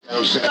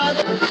All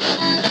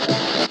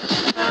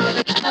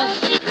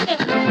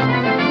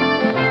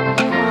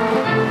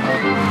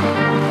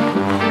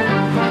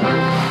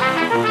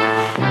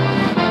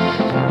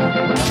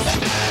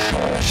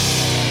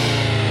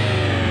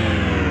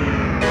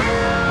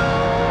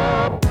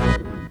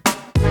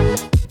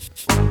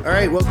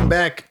right, welcome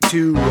back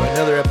to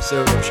another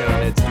episode of Sean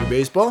and Ed's Do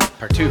Baseball.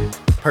 Part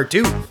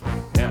two.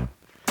 Yeah.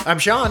 I'm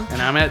Sean.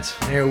 And I'm Ed.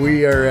 And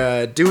we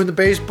are doing the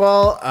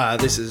baseball.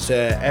 This is,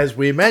 as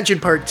we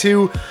mentioned, part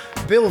two.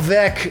 Bill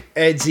Veeck,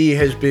 Edsy,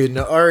 has been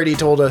already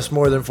told us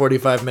more than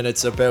 45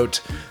 minutes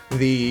about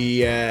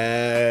the,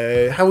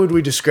 how would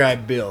we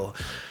describe Bill?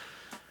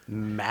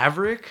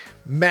 Maverick?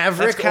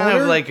 Maverick That's kind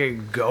owner? of like a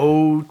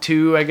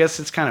go-to, I guess.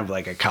 It's kind of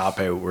like a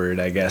cop-out word,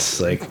 I guess.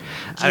 Like,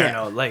 I don't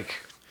know, like...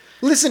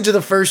 Listen to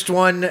the first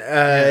one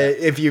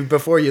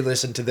before you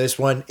listen to this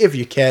one, if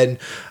you can.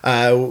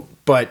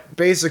 But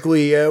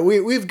basically,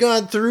 we've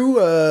gone through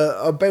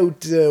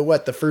about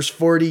the first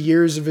 40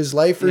 years of his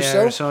life or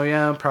so. So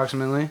yeah,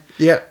 approximately.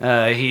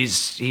 Yeah.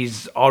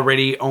 He's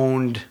already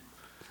owned.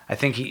 I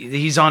think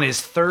he's on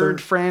his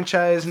third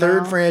franchise now.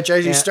 Third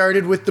franchise. Yeah. He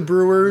started with the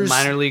Brewers,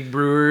 minor league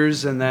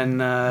Brewers, and then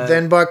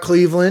bought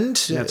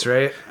Cleveland. That's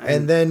right.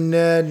 And then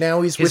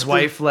now he's his with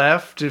wife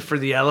left for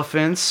the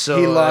Elephants. So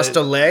he lost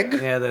a leg.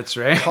 Yeah, that's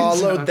right.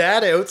 Hollowed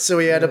that out, so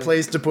he had a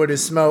place to put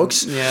his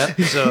smokes. Yeah.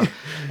 So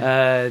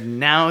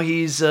now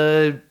he's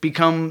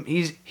become.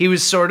 He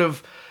was sort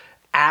of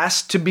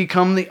asked to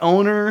become the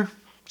owner.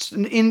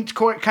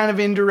 Kind of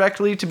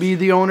indirectly to be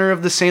the owner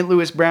of the St.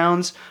 Louis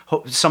Browns.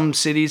 Some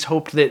cities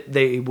hoped that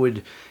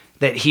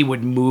he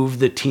would move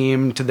the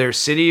team to their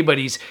city, but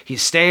he's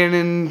staying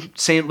in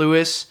St.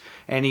 Louis,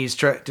 and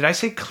did I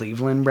say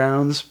Cleveland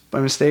Browns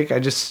by mistake? I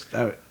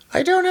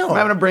don't know. I'm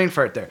having a brain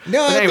fart there.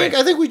 No, but anyway.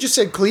 I think we just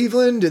said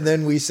Cleveland, and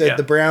then we said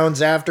the Browns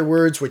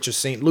afterwards, which is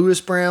St. Louis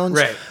Browns.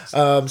 Right.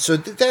 So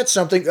that's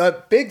something.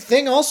 A big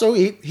thing also,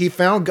 he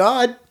found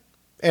God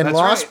and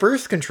lost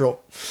birth control.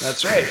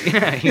 That's right.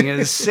 Yeah, he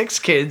has 6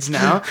 kids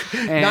now.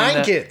 And,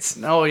 9 kids.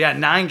 Oh, yeah,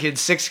 9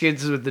 kids. 6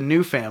 kids with the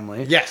new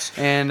family. Yes.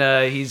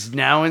 And he's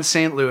now in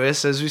St.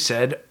 Louis, as we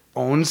said,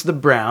 owns the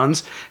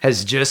Browns,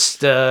 has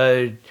just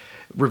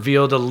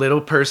revealed a little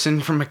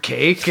person from a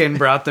cake and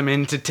brought them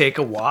in to take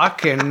a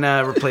walk and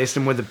replaced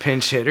him with a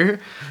pinch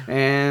hitter.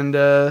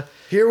 And...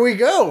 Here we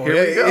go.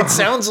 Here we go. It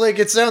sounds like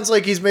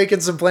he's making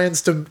some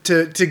plans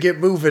to get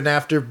moving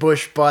after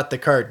Bush bought the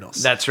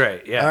Cardinals. That's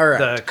right. Yeah. All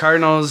right. The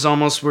Cardinals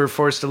almost were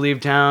forced to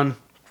leave town.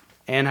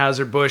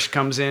 Anheuser-Busch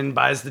comes in,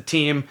 buys the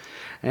team,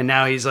 and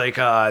now he's like,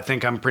 I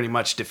think I'm pretty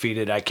much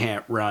defeated. I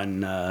can't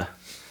run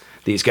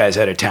these guys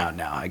out of town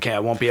now. I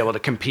won't be able to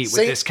compete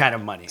with this kind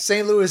of money.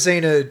 St. Louis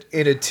ain't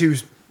a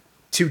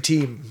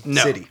two-team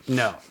city.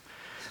 No.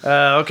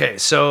 Okay,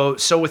 so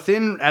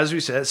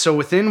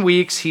within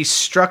weeks, he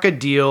struck a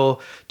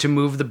deal to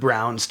move the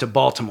Browns to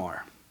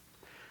Baltimore.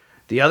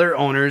 The other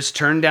owners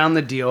turned down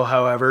the deal,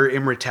 however,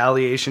 in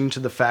retaliation to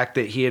the fact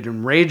that he had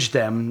enraged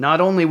them,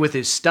 not only with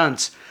his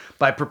stunts,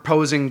 by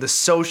proposing the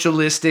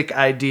socialistic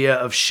idea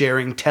of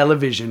sharing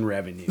television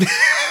revenue.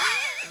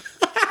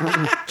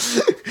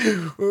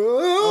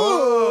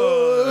 Oh,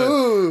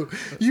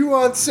 you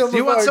want some? Do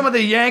you want some of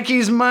the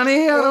Yankees'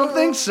 money? I don't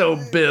think so,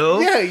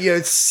 Bill. Yeah, you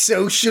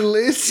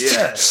socialist.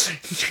 Yes.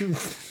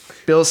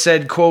 Bill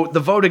said, quote, "The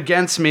vote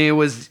against me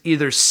was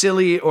either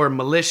silly or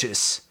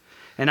malicious,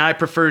 and I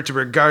prefer to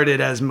regard it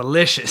as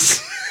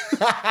malicious."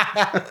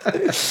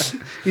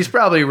 He's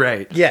probably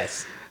right.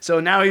 Yes. So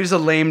now he's a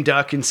lame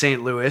duck in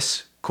St.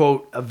 Louis,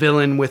 quote, "a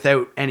villain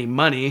without any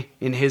money,"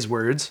 in his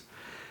words.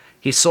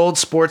 He sold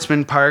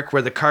Sportsman Park,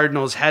 where the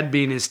Cardinals had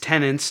been his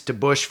tenants, to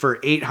Bush for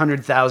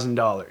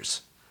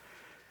 $800,000.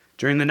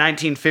 During the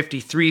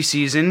 1953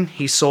 season,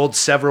 he sold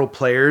several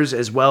players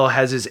as well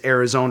as his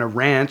Arizona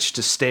ranch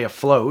to stay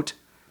afloat.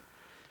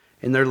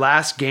 In their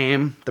last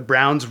game, the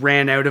Browns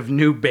ran out of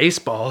new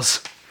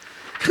baseballs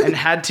and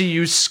had to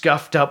use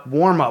scuffed up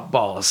warm-up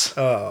balls.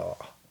 Oh.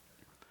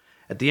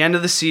 At the end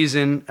of the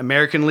season,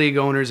 American League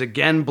owners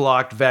again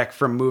blocked Veeck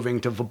from moving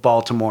to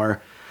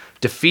Baltimore.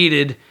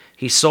 Defeated,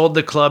 he sold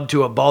the club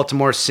to a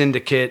Baltimore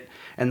syndicate,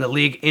 and the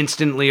league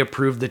instantly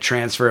approved the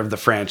transfer of the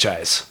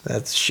franchise.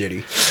 That's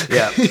shitty.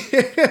 Yeah.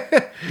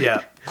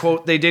 Yeah.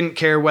 Quote, "They didn't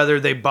care whether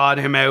they bought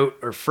him out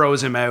or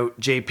froze him out,"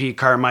 J.P.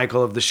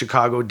 Carmichael of the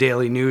Chicago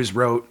Daily News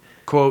wrote,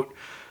 quote,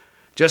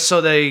 "just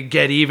so they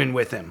get even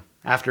with him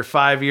after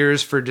 5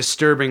 years for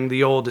disturbing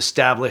the old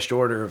established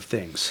order of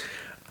things."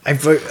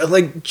 Things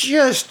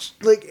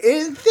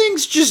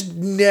just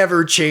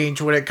never change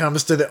when it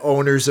comes to the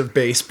owners of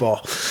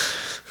baseball.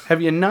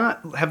 Have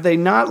they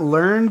not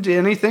learned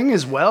anything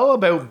as well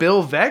about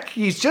Bill Veeck?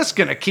 He's just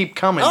going to keep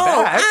coming back.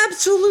 Oh,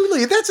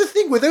 absolutely. That's the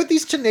thing. Without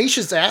these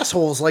tenacious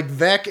assholes like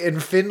Veeck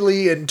and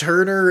Finley and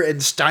Turner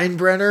and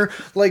Steinbrenner,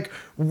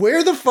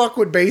 where the fuck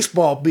would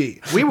baseball be?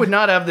 We would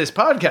not have this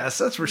podcast,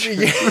 that's for sure.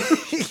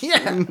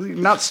 Yeah.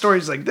 Not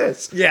stories like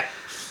this. Yeah.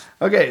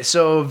 Okay,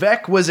 so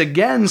Veeck was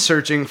again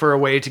searching for a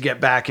way to get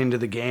back into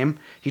the game.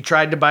 He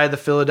tried to buy the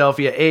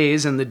Philadelphia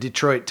A's and the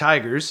Detroit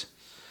Tigers.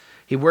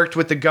 He worked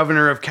with the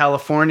governor of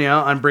California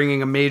on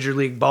bringing a major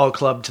league ball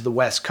club to the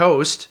West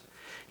Coast.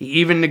 He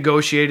even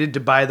negotiated to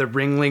buy the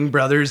Ringling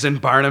Brothers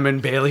and Barnum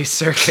and Bailey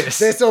Circus.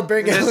 This'll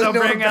bring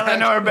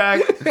Eleanor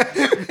back.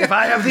 If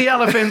I have the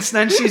elephants,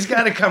 then she's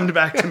got to come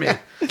back to me.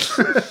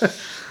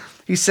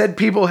 He said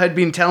people had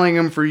been telling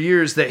him for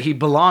years that he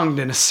belonged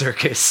in a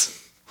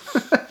circus.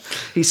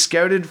 He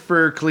scouted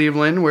for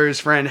Cleveland, where his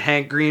friend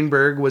Hank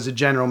Greenberg was a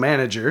general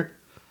manager.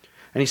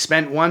 And he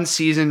spent one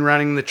season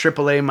running the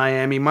AAA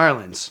Miami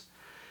Marlins.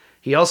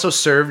 He also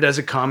served as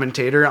a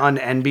commentator on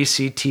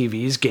NBC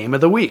TV's Game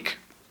of the Week.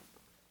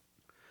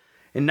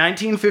 In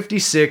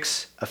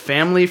 1956, a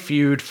family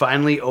feud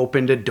finally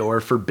opened a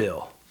door for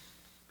Bill.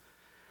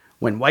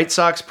 When White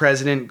Sox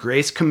president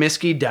Grace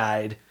Comiskey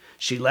died,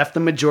 she left the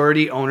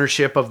majority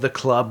ownership of the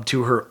club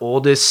to her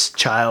oldest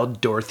child,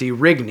 Dorothy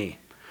Rigney,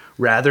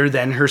 rather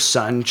than her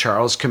son,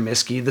 Charles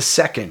Comiskey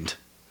II.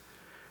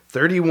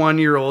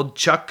 31-year-old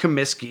Chuck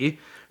Comiskey,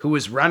 who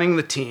was running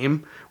the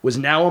team, was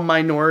now a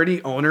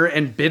minority owner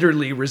and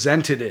bitterly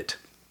resented it.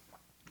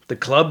 The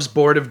club's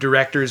board of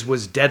directors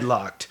was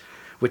deadlocked,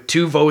 with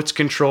 2 votes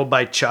controlled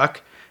by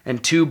Chuck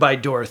and 2 by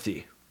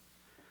Dorothy.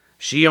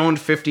 She owned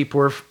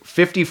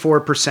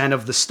 54%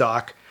 of the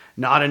stock,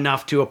 not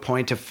enough to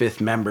appoint a 5th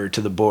member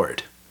to the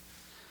board.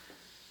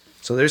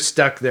 So they're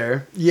stuck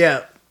there.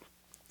 Yeah.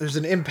 There's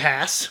an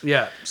impasse.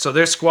 Yeah, so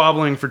they're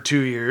squabbling for 2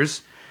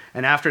 years.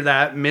 And after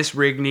that, Miss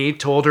Rigney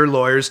told her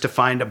lawyers to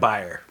find a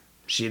buyer.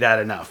 She'd had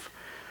enough.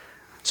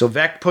 So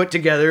Veeck put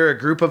together a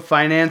group of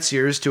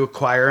financiers to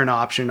acquire an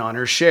option on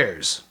her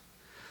shares.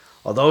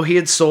 Although he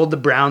had sold the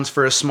Browns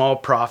for a small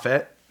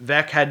profit,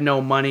 Veeck had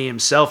no money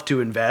himself to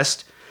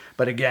invest,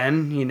 but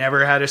again, he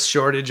never had a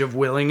shortage of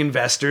willing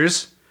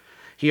investors.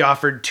 He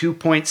offered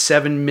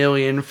 $2.7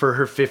 million for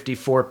her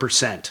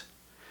 54%,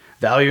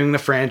 valuing the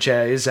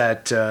franchise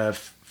at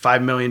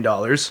 $5 million.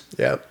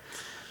 Yep.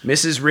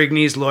 Mrs.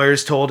 Rigney's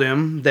lawyers told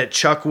him that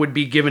Chuck would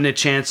be given a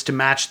chance to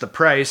match the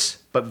price,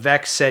 but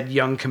Veeck said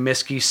young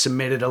Comiskey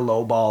submitted a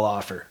lowball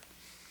offer.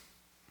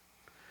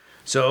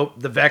 So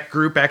the Veeck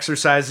Group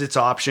exercised its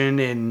option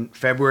in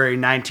February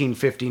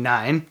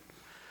 1959.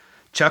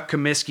 Chuck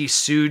Comiskey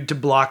sued to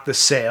block the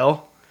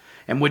sale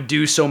and would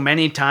do so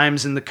many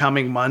times in the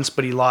coming months,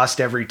 but he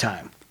lost every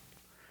time.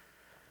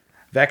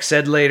 Veeck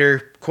said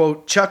later,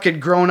 quote, Chuck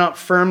had grown up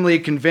firmly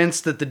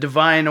convinced that the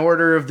divine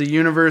order of the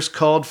universe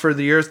called for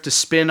the earth to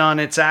spin on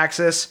its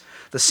axis,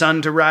 the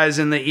sun to rise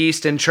in the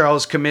east, and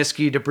Charles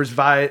Comiskey to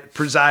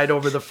preside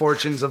over the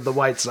fortunes of the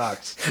White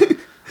Sox.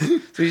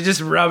 So he's just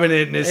rubbing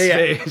it in his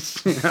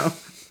face, you know.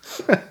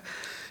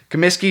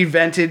 Comiskey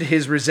vented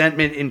his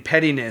resentment in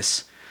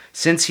pettiness.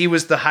 Since he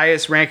was the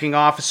highest ranking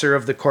officer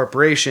of the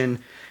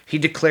corporation, he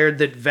declared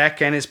that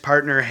Veeck and his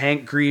partner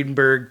Hank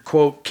Greenberg,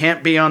 quote,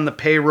 can't be on the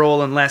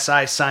payroll unless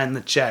I sign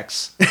the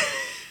checks.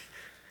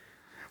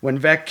 When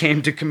Veeck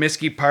came to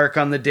Comiskey Park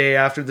on the day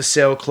after the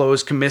sale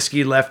closed,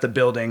 Comiskey left the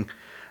building.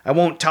 I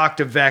won't talk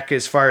to Veeck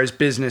as far as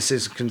business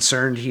is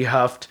concerned, he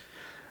huffed.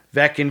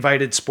 Veeck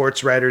invited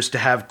sports writers to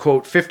have,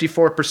 quote,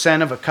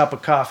 54% of a cup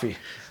of coffee.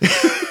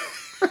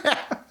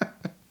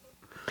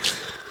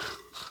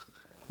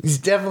 He's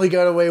definitely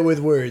got away with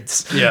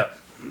words. Yeah.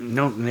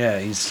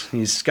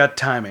 He's got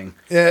timing.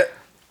 Yeah.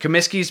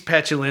 Comiskey's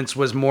petulance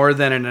was more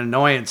than an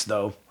annoyance,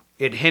 though.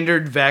 It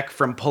hindered Veeck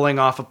from pulling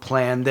off a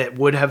plan that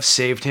would have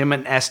saved him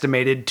an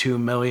estimated $2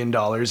 million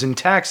in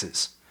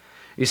taxes.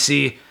 You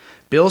see,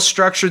 Bill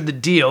structured the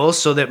deal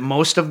so that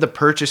most of the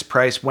purchase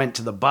price went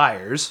to the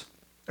players.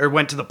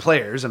 Most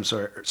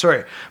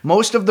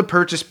of the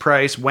purchase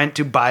price went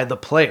to buy the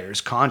players'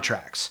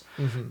 contracts.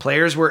 Mm-hmm.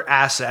 Players were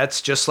assets,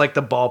 just like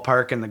the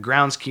ballpark and the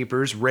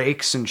groundskeepers,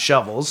 rakes and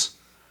shovels.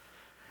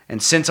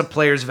 And since a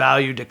player's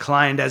value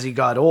declined as he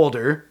got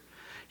older,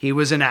 he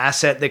was an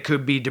asset that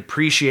could be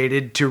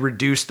depreciated to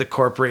reduce the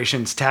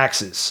corporation's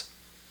taxes.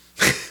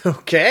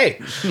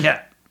 Okay.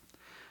 Yeah.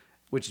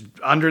 Which,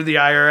 under the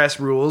IRS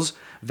rules,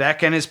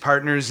 Veeck and his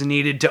partners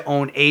needed to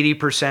own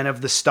 80% of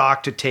the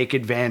stock to take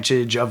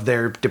advantage of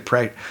their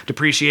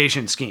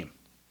depreciation scheme.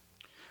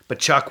 But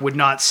Chuck would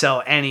not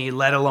sell any,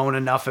 let alone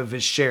enough of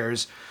his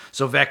shares,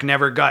 so Veeck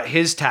never got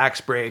his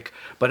tax break,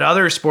 but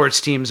other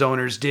sports teams'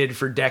 owners did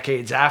for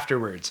decades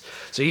afterwards.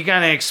 So he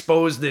kind of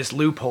exposed this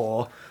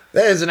loophole.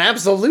 That is an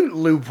absolute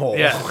loophole.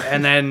 Yeah,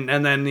 and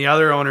then the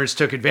other owners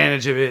took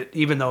advantage of it,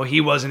 even though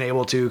he wasn't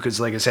able to, because,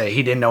 like I say,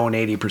 he didn't own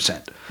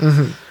 80%.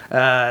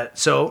 Mm-hmm.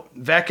 So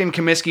Veeck and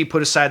Comiskey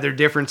put aside their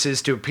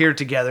differences to appear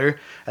together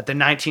at the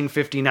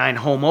 1959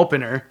 home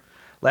opener.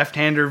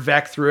 Left-hander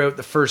Veeck threw out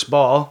the first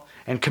ball,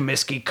 and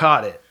Comiskey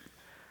caught it.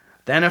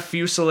 Then a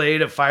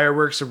fusillade of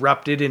fireworks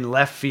erupted in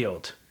left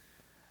field.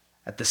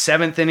 At the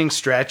 7th inning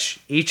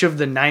stretch, each of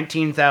the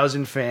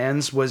 19,000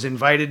 fans was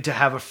invited to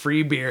have a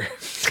free beer.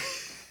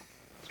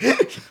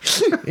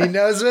 He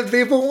knows what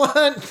people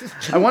want.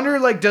 I wonder,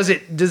 like, does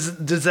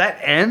that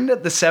end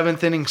at the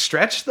 7th inning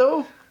stretch,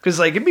 though? Because,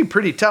 like, it'd be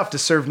pretty tough to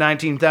serve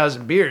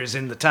 19,000 beers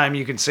in the time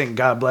you can sing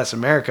God Bless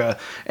America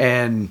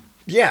and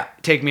Yeah.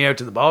 take me out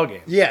to the ball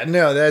game. Yeah,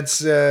 no,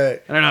 that's... I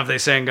don't know if they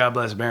sang God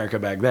Bless America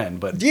back then,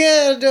 but...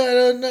 Yeah,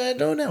 I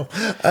don't know.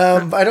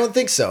 I don't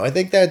think so. I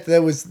think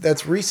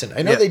that's recent.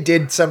 I know Yeah. they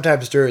did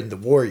sometimes during the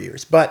war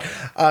years. But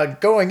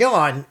going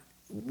on,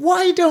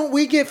 why don't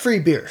we get free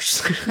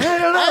beers? I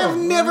don't know. I've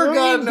never We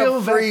gotten need Bill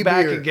a free Veck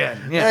back beer.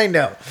 again. Yeah. I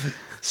know.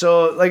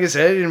 So, like I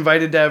said,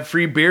 invited to have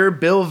free beer,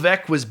 Bill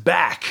Veck was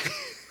back.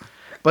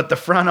 But the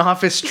front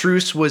office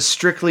truce was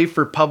strictly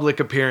for public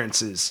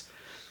appearances.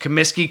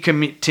 Comiskey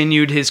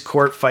continued his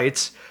court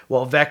fights,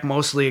 while Veck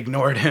mostly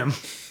ignored him.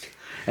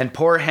 And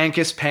poor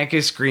Hankus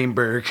Pankus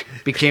Greenberg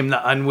became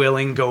the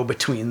unwilling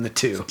go-between the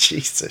two.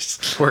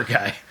 Jesus. Poor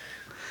guy.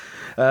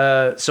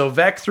 So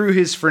Veck threw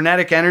his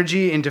frenetic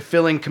energy into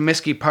filling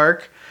Comiskey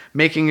Park,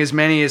 making as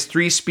many as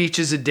 3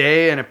 speeches a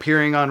day and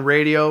appearing on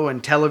radio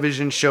and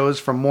television shows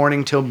from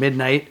morning till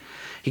midnight.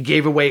 He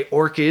gave away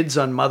orchids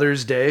on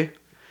Mother's Day.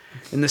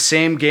 In the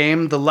same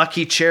game, the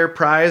lucky chair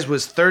prize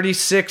was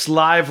 36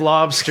 live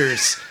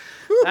lobsters.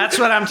 That's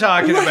what I'm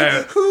talking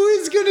about. Who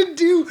is going to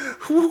do...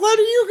 What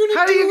are you going to do?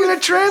 How are you going to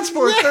with-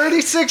 transport Yeah.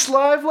 36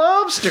 live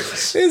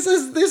lobsters? This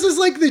is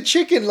like the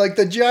chicken, like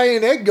the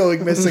giant egg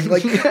going missing.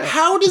 Like,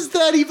 how does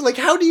that even... Like,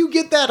 how do you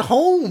get that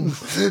home?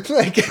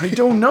 Like, I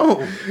don't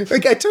know.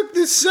 Like, I took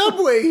the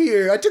subway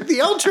here. I took the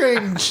L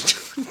train,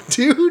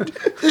 dude.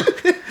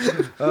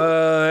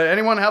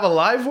 Anyone have a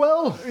live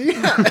well?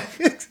 Yeah.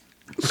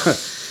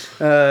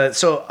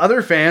 So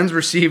other fans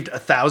received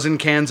 1,000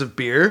 cans of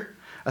beer.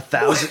 A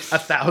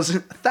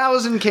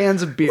thousand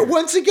cans of beer.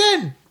 Once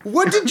again,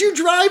 what did you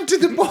drive to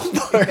the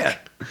ballpark?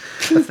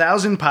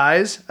 1,000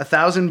 pies,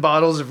 1,000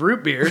 bottles of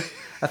root beer,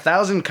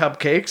 1,000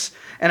 cupcakes,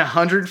 and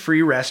 100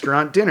 free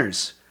restaurant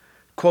dinners.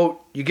 Quote,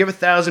 you give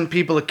 1,000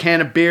 people a can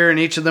of beer and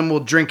each of them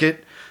will drink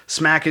it,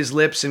 smack his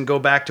lips, and go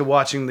back to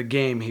watching the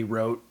game, he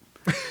wrote.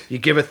 You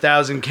give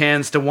 1,000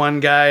 cans to one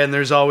guy and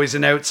there's always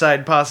an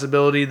outside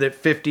possibility that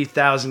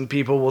 50,000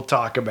 people will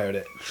talk about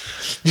it.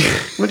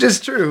 Which is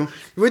true.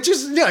 Which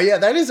is, no, yeah,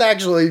 that is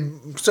actually,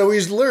 so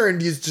he's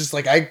learned, he's just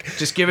like,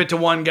 Just give it to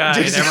one guy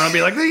and everyone will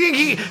be like,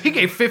 he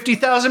gave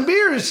 50,000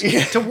 beers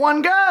to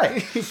one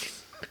guy.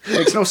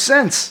 Makes no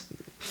sense.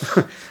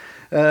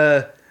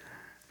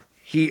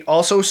 He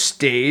also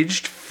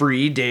staged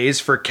free days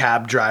for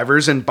cab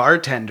drivers and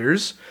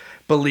bartenders,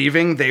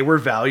 believing they were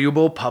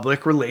valuable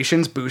public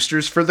relations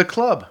boosters for the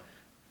club.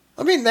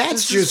 I mean, that's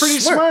This is just pretty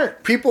smart.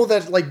 smart. People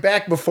that, like,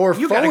 back before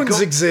You gotta phones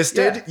go-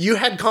 existed, yeah. you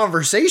had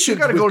conversations You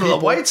gotta with go to the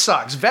people. White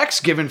Sox. Vex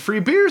giving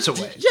free beers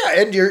away. Yeah,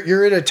 and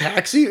you're in a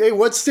taxi. Hey,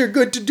 what's there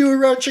good to do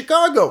around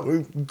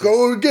Chicago?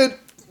 Go get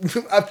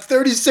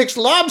 36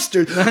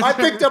 lobsters. I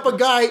picked up a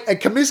guy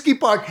at Comiskey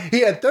Park.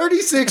 He had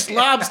 36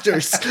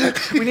 lobsters.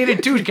 We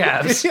needed 2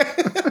 cabs.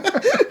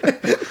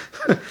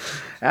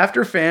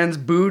 After fans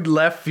booed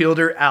left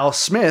fielder Al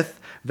Smith,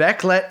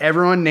 Veck let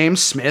everyone named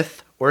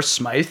Smith or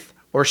Smythe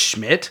or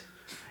Schmidt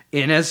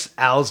in as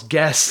Al's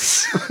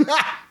guests.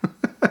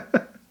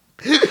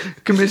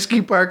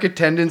 Comiskey Park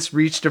attendance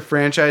reached a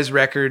franchise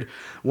record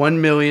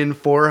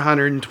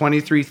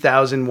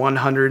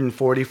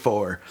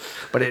 1,423,144,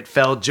 but it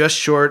fell just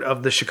short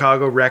of the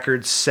Chicago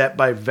record set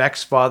by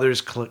Veck's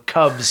father's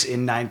Cubs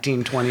in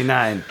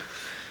 1929.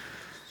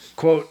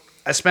 Quote,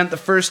 I spent the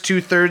first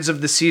 2/3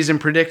 of the season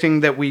predicting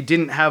that we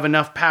didn't have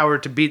enough power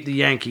to beat the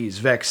Yankees,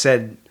 Veck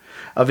said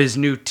of his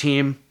new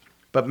team,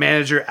 but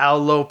manager Al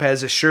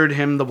Lopez assured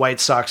him the White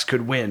Sox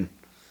could win.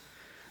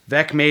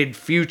 Veck made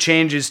few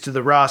changes to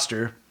the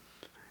roster.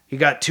 He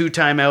got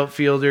 2-time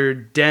outfielder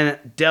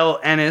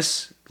Del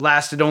Ennis,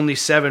 lasted only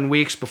 7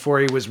 weeks before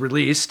he was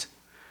released.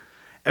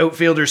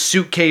 Outfielder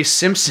Suitcase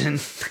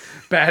Simpson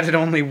batted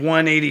only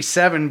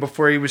 .187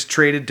 before he was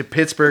traded to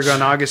Pittsburgh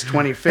on August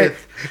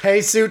 25th. Hey,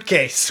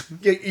 suitcase.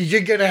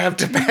 You're going to have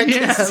to pack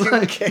a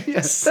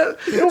suitcase.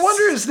 No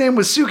wonder his name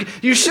was Suki.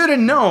 You should have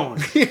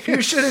known.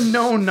 You should have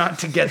known not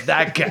to get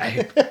that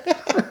guy.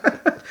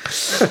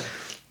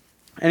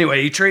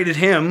 Anyway, he traded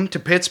him to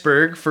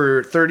Pittsburgh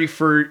for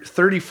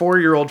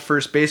 34-year-old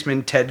first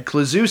baseman Ted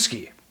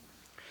Kluszewski.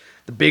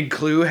 The Big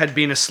Clue had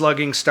been a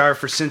slugging star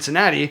for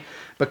Cincinnati,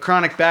 but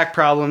chronic back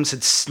problems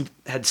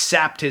had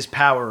sapped his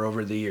power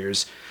over the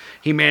years.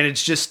 He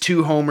managed just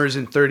 2 homers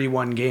in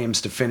 31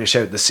 games to finish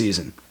out the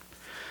season.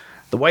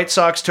 The White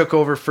Sox took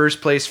over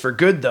first place for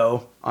good,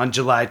 though, on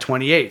July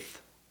 28th.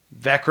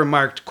 Veck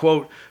remarked,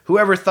 quote,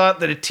 whoever thought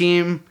that a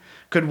team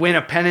could win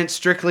a pennant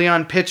strictly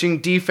on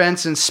pitching,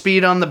 defense, and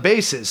speed on the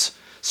bases?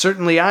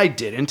 Certainly I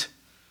didn't.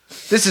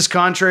 This is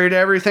contrary to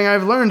everything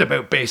I've learned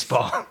about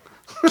baseball.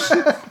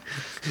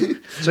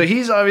 So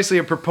he's obviously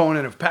a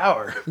proponent of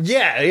power.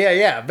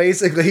 Yeah.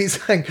 Basically, he's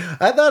like,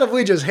 I thought if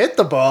we just hit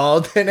the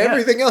ball, then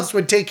everything else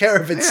would take care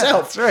of itself.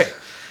 Yeah, that's right.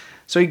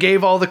 So he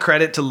gave all the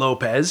credit to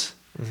Lopez.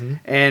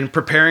 And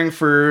preparing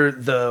for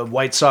the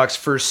White Sox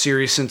first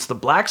series since the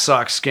Black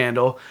Sox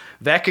scandal,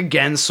 Veck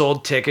again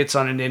sold tickets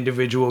on an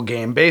individual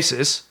game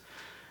basis.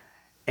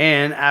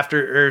 And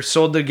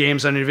sold the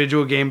games on an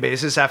individual game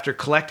basis after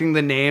collecting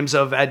the names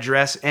of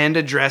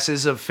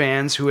addresses of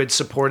fans who had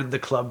supported the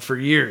club for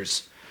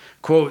years.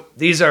 Quote,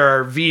 "These are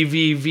our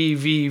VVVVVIPs,"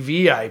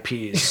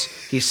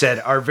 he said,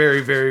 "are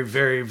very, very,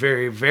 very,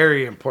 very,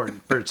 very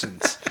important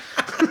persons."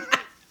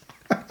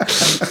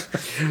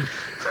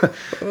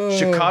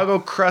 Chicago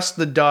crushed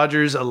the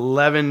Dodgers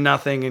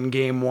 11-0 in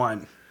Game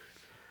 1.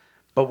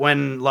 But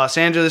when Los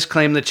Angeles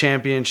claimed the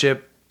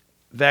championship,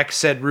 Veeck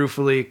said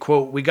ruefully,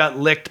 quote, "We got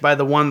licked by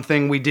the one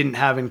thing we didn't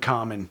have in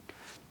common,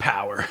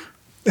 power."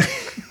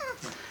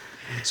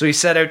 So he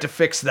set out to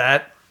fix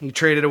that. He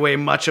traded away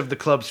much of the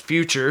club's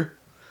future.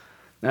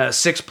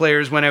 6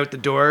 players went out the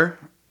door: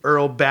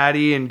 Earl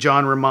Batty and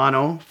John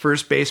Romano,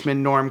 first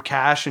baseman Norm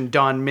Cash and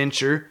Don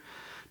Mincher,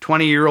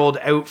 20-year-old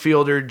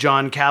outfielder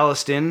John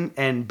Calliston,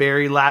 and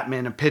Barry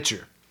Latman, a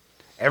pitcher.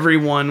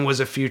 Everyone was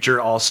a future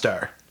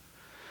all-star.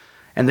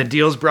 And the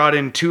deals brought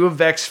in 2 of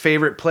Veeck's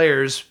favorite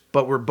players,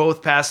 but were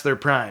both past their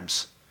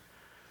primes.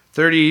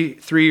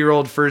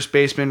 33-year-old first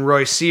baseman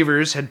Roy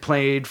Sievers had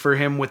played for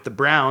him with the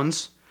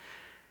Browns.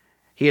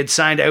 He had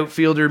signed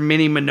outfielder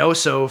Minnie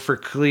Minoso for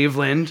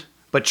Cleveland,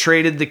 but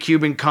traded the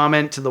Cuban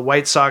comment to the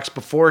White Sox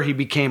before he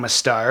became a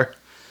star.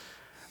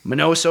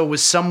 Minoso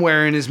was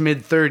somewhere in his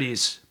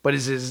mid-30s, but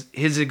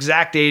his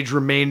exact age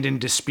remained in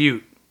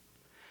dispute.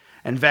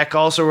 And Veeck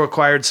also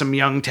acquired some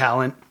young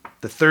talent,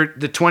 the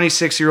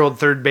 26-year-old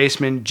third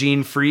baseman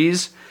Gene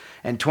Freese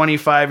and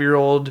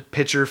 25-year-old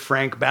pitcher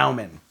Frank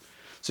Baumann.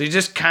 So he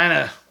just kind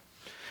of...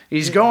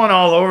 He's going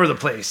all over the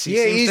place. He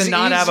seems to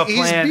not have a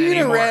plan he's being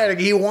anymore. erratic.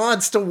 He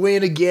wants to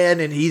win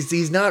again, and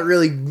he's not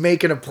really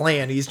making a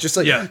plan. He's just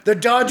like, the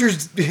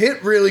Dodgers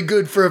hit really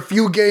good for a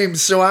few games,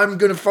 so I'm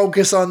going to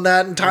focus on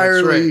that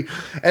entirely.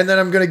 That's right. And then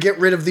I'm going to get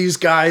rid of these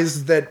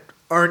guys that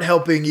aren't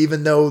helping,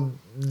 even though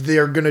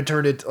they're going to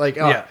turn it like,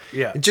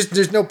 just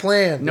there's no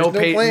plan. No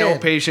plan.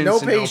 patience, no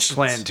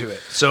plan to it.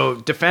 So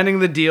defending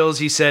the deals,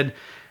 he said,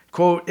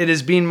 quote, "It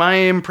has been my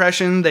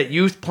impression that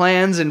youth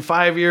plans and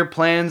 5-year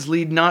plans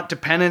lead not to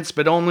penance,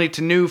 but only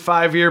to new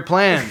 5-year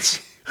plans."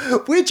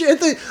 Which,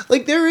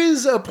 there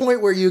is a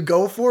point where you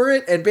go for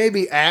it, and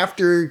maybe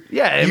after...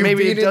 and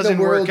maybe it doesn't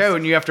work out,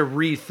 and you have to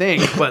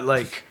rethink, but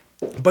like...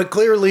 But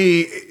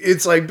clearly,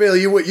 it's like, Bill,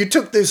 you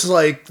took this,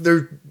 like...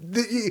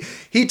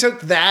 He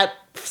took that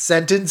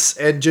sentence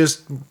and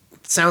just...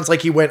 Sounds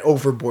like he went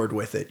overboard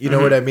with it. You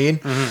know what I mean?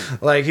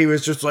 Mm-hmm. Like, he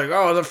was just like,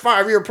 oh, the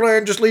 5-year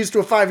plan just leads to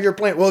a 5-year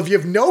plan. Well, if you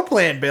have no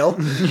plan, Bill,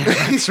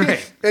 that's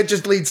right. It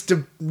just leads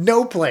to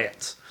no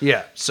plans.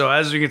 Yeah. So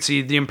as you can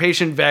see, the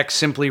impatient Veeck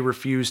simply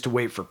refused to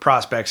wait for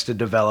prospects to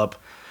develop.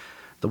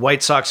 The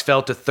White Sox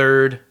fell to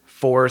 3rd,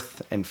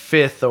 4th, and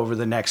 5th over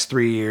the next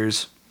 3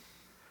 years.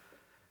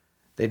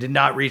 They did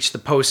not reach the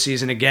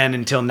postseason again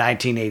until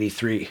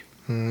 1983.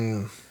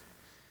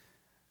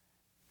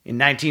 In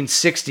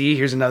 1960,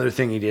 here's another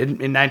thing he did.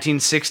 In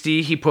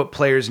 1960, he put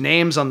players'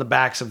 names on the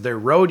backs of their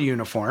road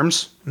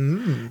uniforms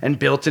and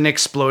built an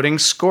exploding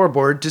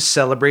scoreboard to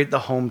celebrate the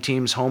home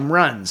team's home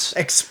runs.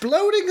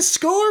 Exploding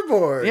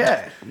scoreboard?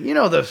 Yeah. You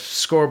know the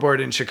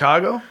scoreboard in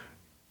Chicago?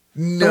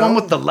 No. The one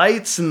with the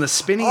lights and the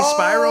spinning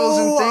spirals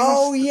and things?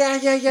 Oh,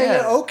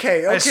 yeah.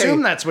 Okay. I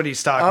assume that's what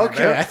he's talking about.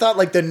 Okay, I thought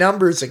like the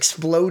numbers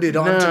exploded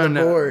onto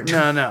the board.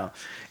 No.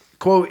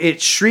 Quote,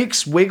 "It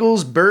shrieks,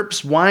 wiggles,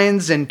 burps,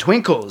 whines, and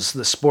twinkles,"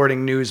 the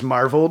Sporting News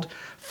marveled.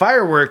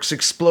 "Fireworks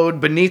explode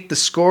beneath the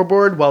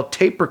scoreboard while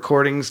tape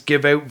recordings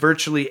give out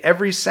virtually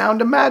every sound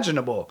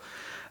imaginable.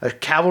 A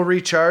cavalry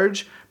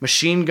charge,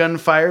 machine gun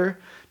fire,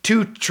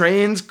 2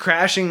 trains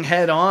crashing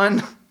head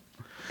on,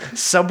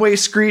 subway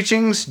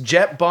screechings,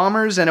 jet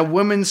bombers, and a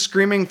woman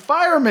screaming,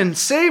 'Fireman,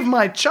 save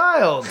my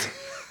child!'"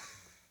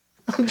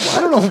 I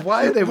don't know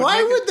why they would.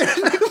 Why would they?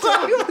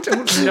 I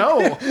don't know.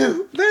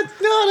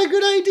 That's not a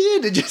good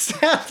idea to just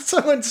have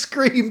someone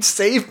scream,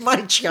 "Save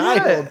my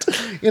child,"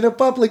 in a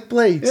public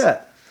place.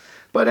 Yeah.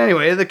 But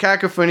anyway, the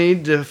cacophony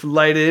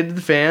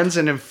delighted fans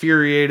and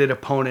infuriated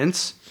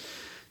opponents.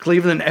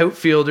 Cleveland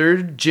outfielder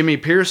Jimmy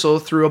Pearsall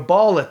threw a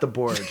ball at the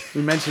board.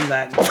 We mentioned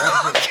that.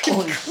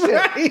 Holy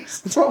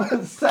Christ. What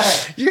was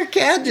that? Your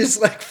cat just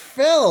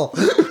fell.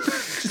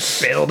 Just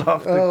bailed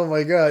off. Oh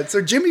my God.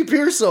 So Jimmy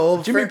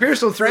Pearsall.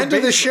 Friend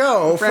of the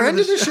show. Friend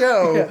of the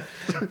show.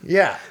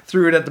 Yeah.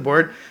 Threw it at the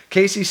board.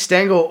 Casey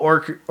Stengel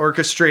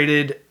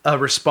orchestrated a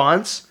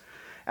response.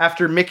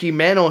 After Mickey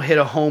Mantle hit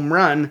a home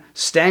run,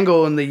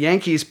 Stengel and the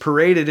Yankees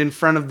paraded in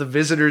front of the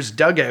visitors'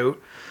 dugout,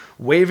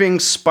 waving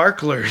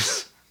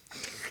sparklers.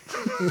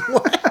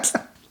 What?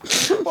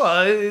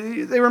 Well,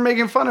 they were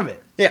making fun of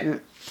it. Yeah.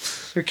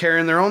 They're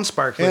carrying their own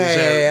sparklers.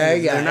 They're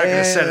not going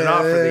to set it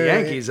off for the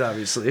Yankees,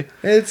 obviously.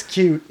 It's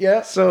cute,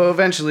 yeah. So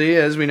eventually,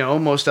 as we know,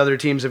 most other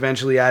teams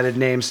eventually added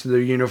names to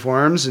their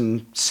uniforms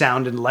and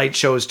sound and light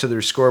shows to their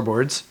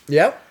scoreboards.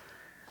 Yep.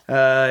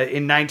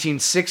 In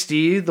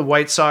 1960, the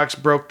White Sox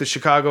broke the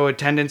Chicago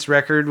attendance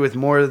record with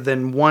more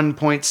than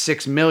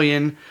 1.6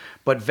 million,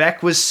 but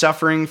Veeck was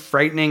suffering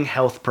frightening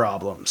health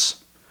problems.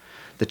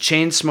 The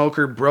chain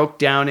smoker broke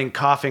down in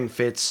coughing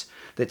fits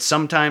that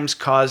sometimes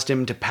caused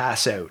him to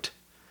pass out.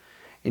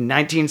 In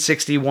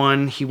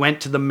 1961, he went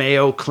to the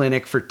Mayo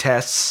Clinic for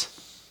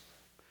tests.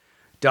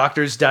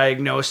 Doctors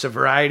diagnosed a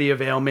variety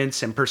of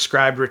ailments and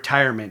prescribed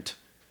retirement.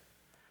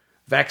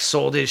 Vex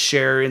sold his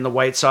share in the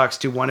White Sox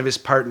to one of his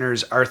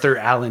partners, Arthur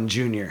Allen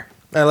Jr.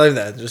 I love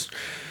that. Just,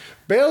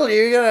 Bill,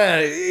 you're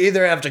gonna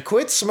either have to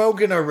quit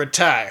smoking or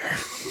retire.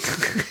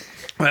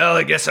 Well,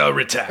 I guess I'll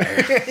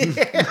retire.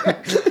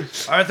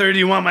 Arthur, do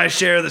you want my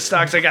share of the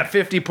stocks? I got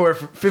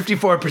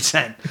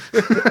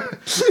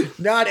 54%.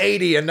 Not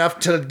 80, enough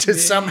to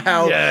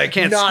somehow Yeah, I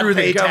can't not screw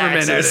the pay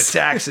government taxes. out of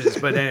taxes.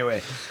 But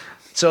anyway,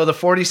 so the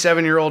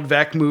 47-year-old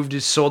Veck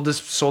sold the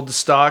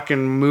stock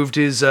and moved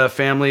his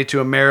family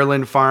to a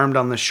Maryland farm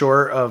on the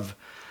shore of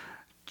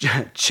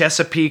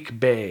Chesapeake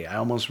Bay. I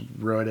almost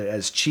wrote it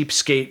as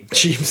Cheapskate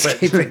Bay.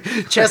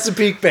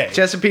 Chesapeake Bay.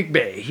 Chesapeake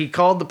Bay. He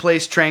called the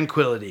place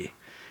Tranquility.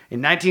 In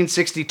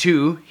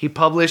 1962, he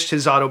published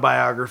his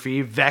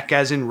autobiography, Veck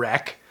as in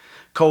Wreck,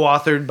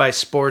 co-authored by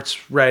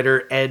sports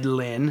writer Ed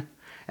Lynn.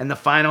 And the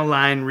final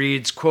line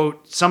reads,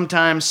 quote,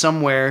 "Sometime,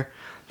 somewhere,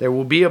 there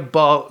will be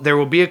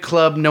a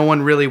club no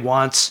one really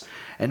wants,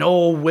 and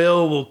old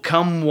Will will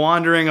come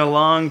wandering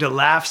along to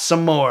laugh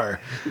some more.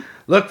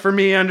 Look for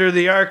me under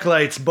the arc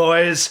lights,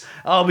 boys.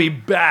 I'll be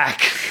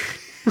back."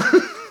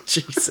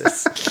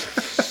 Jesus.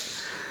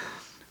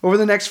 Over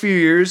the next few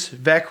years,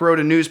 Veck wrote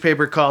a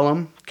newspaper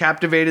column,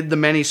 captivated the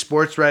many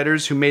sports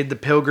writers who made the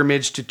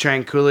pilgrimage to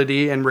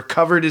Tranquility, and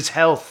recovered his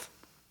health.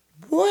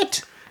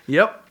 What?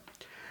 Yep.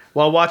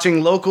 While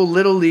watching local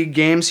Little League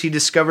games, he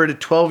discovered a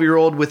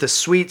 12-year-old with a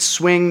sweet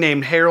swing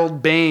named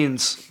Harold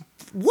Baines.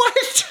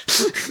 What?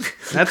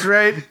 That's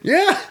right.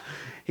 Yeah.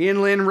 He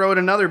and Lynn wrote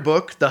another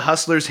book, The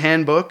Hustler's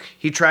Handbook.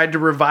 He tried to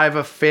revive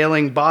a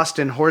failing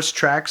Boston horse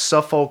track,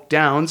 Suffolk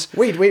Downs.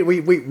 Wait.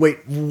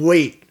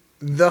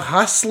 The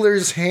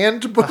Hustler's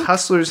Handbook? The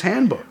Hustler's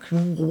Handbook.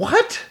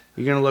 What?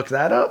 You gonna look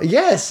that up?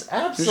 Yes, You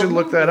absolutely. should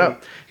look that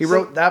up. He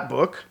wrote that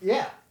book.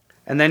 Yeah.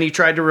 And then he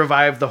tried to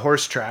revive the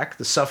horse track,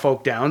 the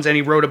Suffolk Downs, and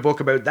he wrote a book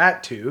about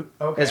that too,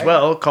 Okay. as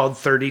well, called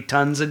 30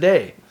 Tons a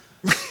Day.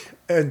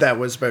 And that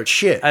was about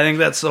shit. I think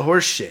that's the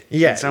horse shit.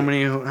 Yeah. It's how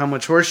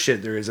much horse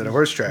shit there is at a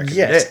horse track. every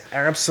Yes, day.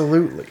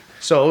 absolutely.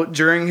 So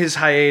during his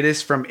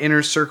hiatus from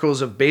inner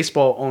circles of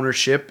baseball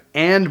ownership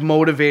and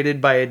motivated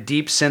by a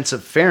deep sense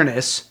of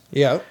fairness,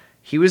 Yeah.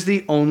 he was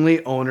the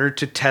only owner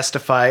to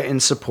testify in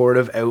support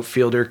of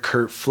outfielder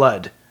Curt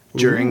Flood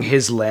during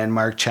his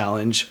landmark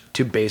challenge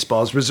to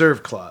baseball's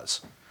reserve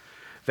clause.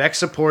 Veck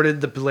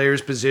supported the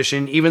player's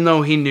position even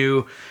though he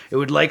knew it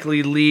would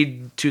likely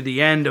lead to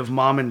the end of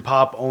mom and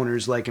pop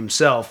owners like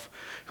himself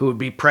who would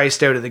be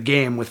priced out of the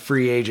game with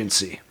free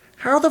agency.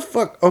 How the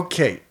fuck?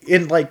 Okay,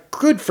 and like,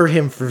 good for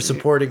him for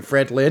supporting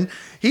Fred Lynn.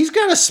 He's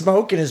got a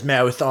smoke in his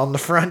mouth on the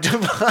front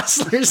of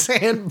Hustler's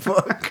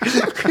Handbook.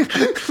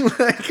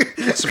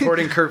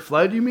 Supporting Curt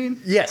Flood, you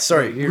mean? Yes,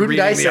 sorry. You're Who did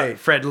reading I me say? up.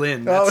 Fred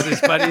Lynn. That's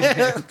his buddy's name.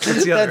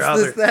 That's the other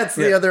author. That's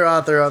the Yeah. other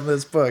author on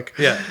this book.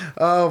 Yeah.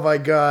 Oh my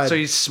god. So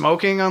he's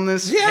smoking on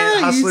this he's,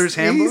 Hustler's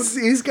Handbook?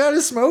 He's got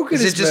a smoke in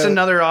Is his it just mouth.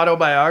 another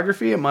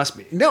autobiography? It must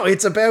be. No,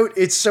 it's about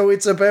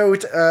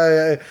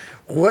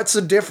what's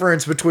the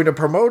difference between a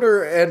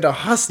promoter and a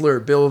hustler,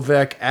 Bill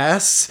Veck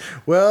asks.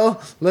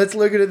 Well, let's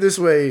look at it this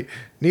way.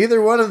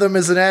 Neither one of them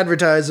is an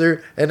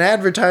advertiser. An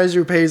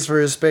advertiser pays for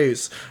his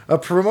space. A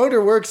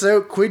promoter works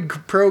out quid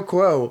pro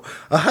quo.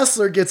 A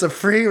hustler gets a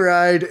free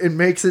ride and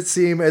makes it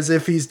seem as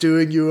if he's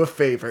doing you a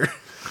favor.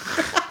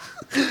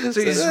 So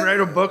you just write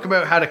a book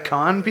about how to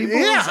con people?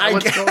 Yeah, Is that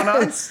what's going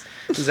on? guess.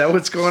 Is that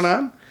what's going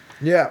on?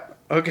 Yeah.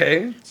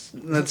 Okay,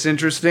 that's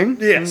interesting.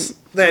 Yes.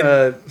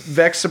 Then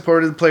Vex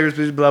supported the players,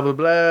 blah, blah,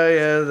 blah.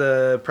 Yeah,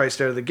 the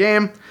priced out of the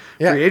game.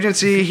 Yeah. Free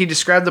agency. He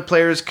described the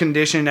players'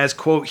 condition as,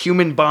 quote,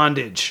 human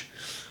bondage,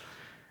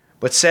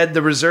 but said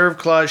the reserve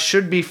clause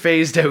should be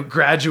phased out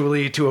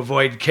gradually to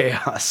avoid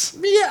chaos.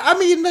 yeah, I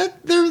mean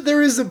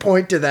there is a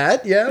point to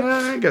that. Yeah.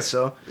 I guess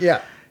so. Yeah.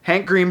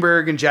 Hank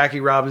Greenberg and Jackie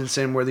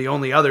Robinson were the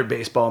only other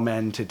baseball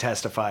men to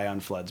testify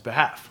on Flood's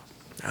behalf.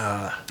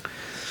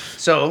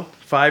 So,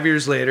 5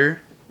 years later,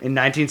 in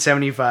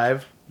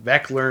 1975,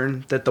 Veck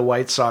learned that the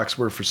White Sox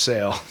were for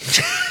sale.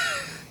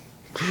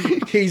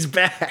 He's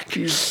back.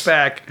 He's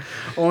back.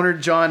 Owner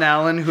John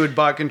Allen, who had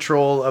bought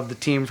control of the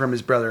team from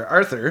his brother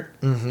Arthur,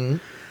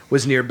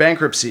 was near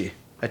bankruptcy.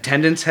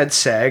 Attendance had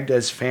sagged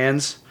as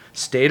fans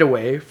stayed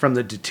away from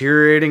the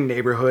deteriorating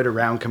neighborhood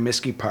around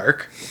Comiskey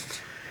Park,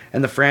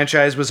 and the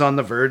franchise was on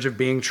the verge of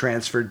being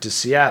transferred to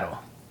Seattle.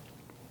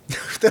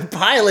 The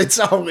pilots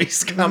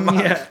always come up.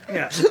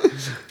 Yeah.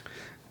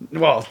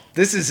 Well,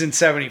 this is in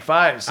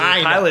 '75, so I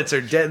the know. pilots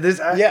are dead.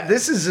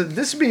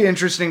 This would be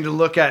interesting to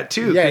look at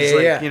too. Yeah, 'cause, yeah,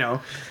 like, yeah. You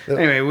know,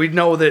 anyway, we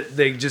know that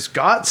they just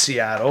got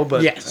Seattle,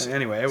 but Yes.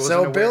 anyway, I wasn't So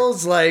aware.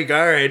 Bill's like,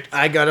 all right,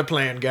 I got a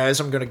plan, guys.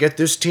 I'm going to get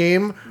this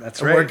team.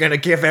 That's and right. We're going to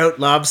give out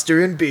lobster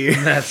and beer.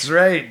 That's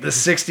right. The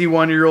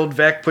 61-year-old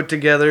Veck put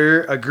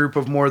together a group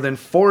of more than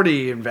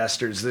 40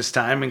 investors this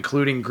time,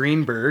 including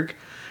Greenberg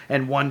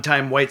and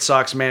one-time White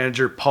Sox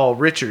manager Paul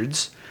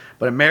Richards.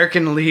 But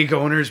American League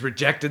owners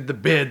rejected the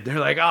bid. They're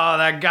like, oh,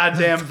 that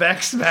goddamn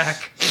Veck's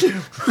back.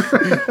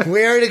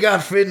 We already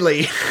got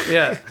Finley.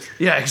 Yeah,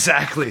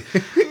 exactly.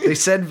 They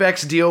said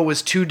Veck's deal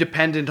was too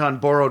dependent on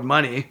borrowed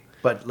money,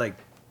 but like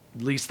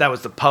At least that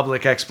was the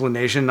public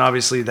explanation.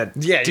 Obviously, that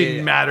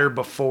didn't matter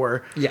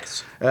before.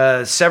 Yes.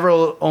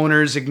 Several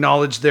owners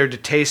acknowledged their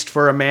distaste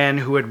for a man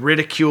who had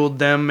ridiculed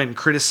them and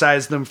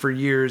criticized them for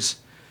years.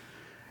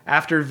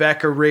 After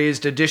Vecka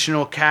raised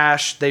additional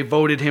cash, they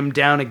voted him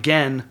down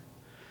again.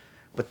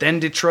 But then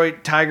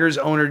Detroit Tigers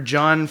owner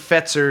John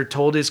Fetzer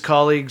told his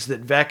colleagues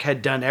that Veeck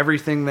had done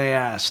everything they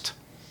asked.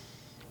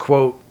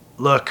 Quote,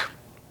 "Look,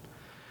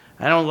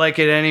 I don't like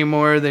it any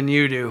more than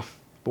you do,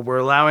 but we're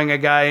allowing a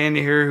guy in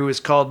here who has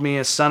called me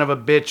a son of a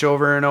bitch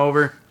over and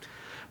over.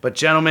 But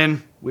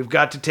gentlemen, we've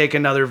got to take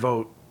another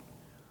vote."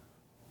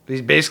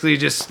 He's basically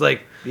just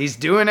like, he's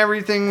doing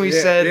everything we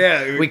said.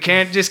 Yeah. We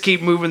can't just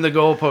keep moving the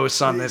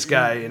goalposts on this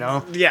guy, you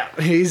know? Yeah,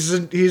 he's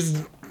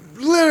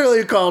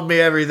literally called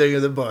me everything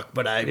in the book,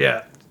 but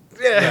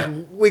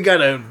we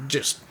gotta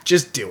just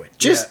do it.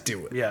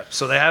 Do it. Yeah,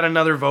 so they had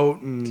another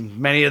vote, and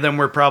many of them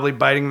were probably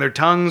biting their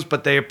tongues,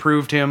 but they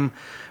approved him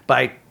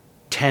by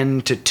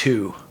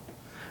 10-2.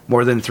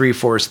 More than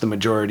 3/4 the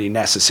majority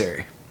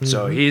necessary. Mm-hmm.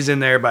 So he's in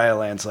there by a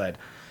landslide.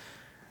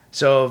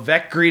 So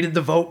Veeck greeted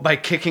the vote by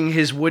kicking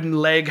his wooden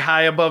leg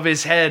high above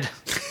his head.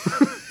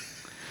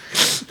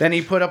 Then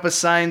he put up a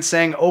sign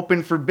saying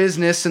 "Open for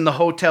business" in the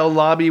hotel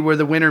lobby where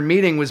the winter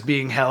meeting was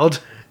being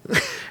held,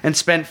 and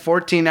spent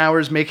 14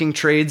 hours making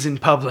trades in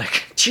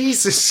public.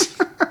 Jesus.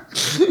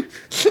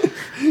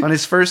 On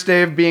his first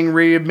day of being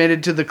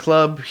readmitted to the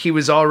club, he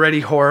was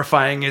already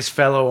horrifying his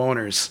fellow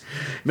owners.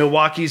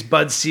 Milwaukee's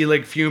Bud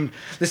Selig fumed,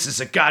 "This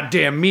is a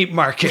goddamn meat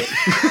market."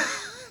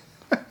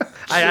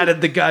 I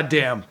added the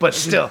goddamn, but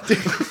still.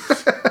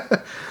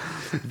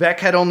 Veeck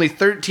had only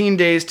 13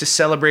 days to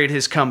celebrate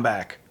his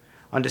comeback.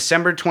 On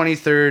December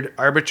 23rd,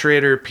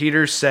 arbitrator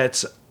Peter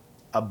Setz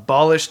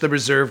abolished the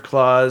reserve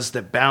clause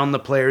that bound the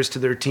players to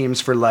their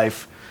teams for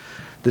life.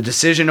 The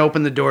decision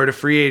opened the door to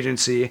free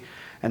agency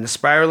and the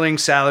spiraling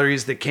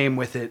salaries that came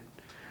with it.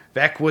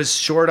 Veeck was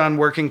short on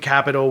working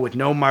capital with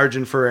no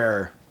margin for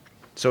error.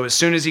 So as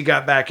soon as he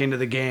got back into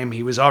the game,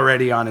 he was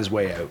already on his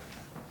way out.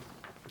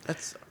 That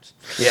sucks.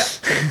 Yeah,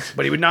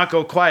 but he would not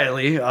go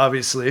quietly,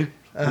 obviously.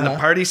 When the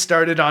party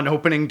started on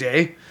opening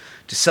day,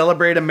 to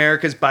celebrate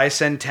America's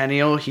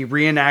bicentennial, he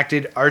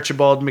reenacted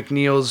Archibald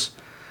McNeil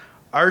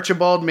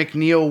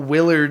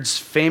Willard's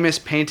famous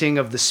painting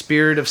of the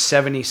Spirit of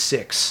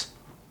 76.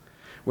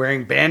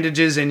 Wearing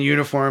bandages and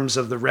uniforms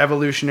of the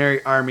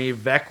Revolutionary Army,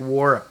 Veeck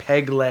wore a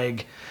peg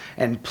leg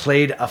and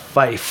played a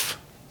fife.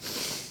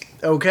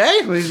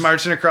 Okay. He's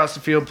marching across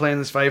the field playing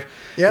this fife.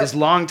 Yep. His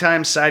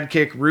longtime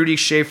sidekick, Rudy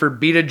Schaefer,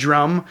 beat a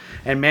drum,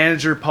 and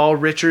manager Paul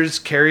Richards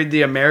carried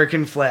the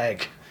American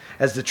flag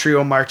as the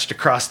trio marched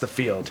across the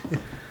field.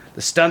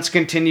 The stunts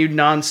continued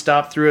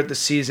nonstop throughout the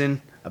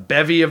season. A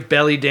bevy of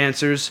belly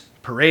dancers,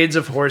 parades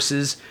of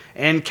horses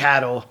and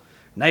cattle,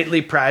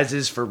 nightly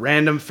prizes for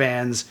random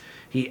fans.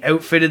 He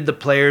outfitted the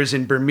players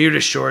in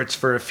Bermuda shorts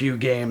for a few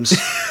games.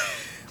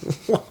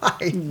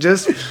 Why?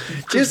 Just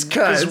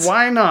because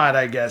why not,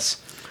 I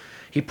guess.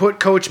 He put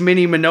coach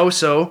Minnie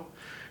Minoso,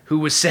 who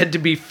was said to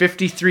be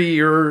 53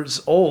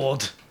 years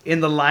old,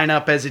 in the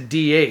lineup as a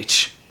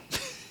DH.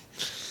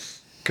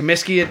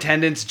 Comiskey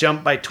attendance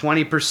jumped by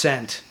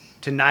 20%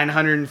 to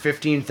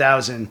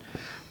 915,000,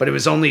 but it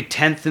was only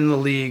 10th in the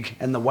league,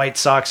 and the White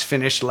Sox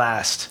finished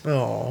last.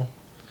 Oh.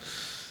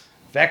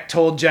 Veeck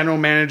told general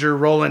manager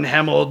Roland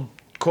Hemmold,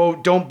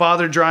 quote, "Don't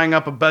bother drawing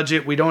up a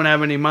budget. We don't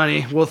have any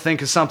money. We'll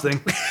think of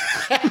something."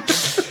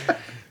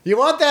 You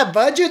want that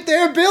budget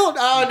there, Bill?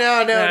 Oh,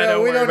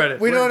 no.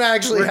 We don't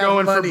actually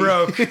have money.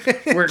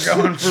 We're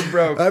going for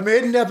broke. I'm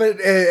heading up at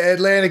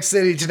Atlantic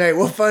City tonight.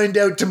 We'll find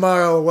out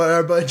tomorrow what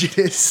our budget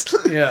is.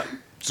 Yeah.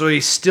 So he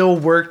still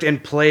worked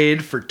and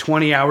played for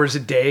 20 hours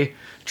a day,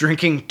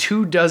 drinking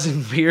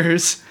 24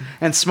 beers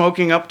and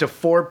smoking up to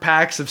 4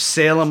 packs of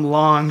Salem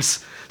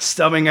Longs,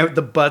 stubbing out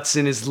the butts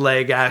in his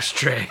leg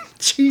ashtray.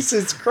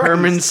 Jesus Christ.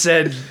 Herman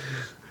said,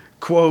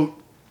 quote,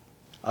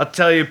 "I'll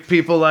tell you,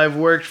 people, I've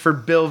worked for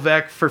Bill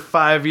Veeck for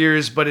 5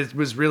 years, but it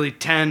was really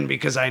 10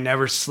 because I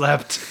never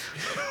slept."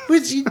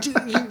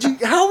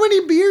 How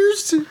many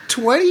beers?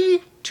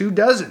 20?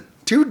 24.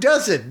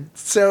 24.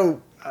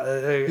 So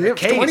a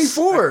case.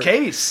 24. A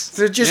case.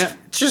 So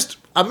just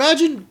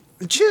imagine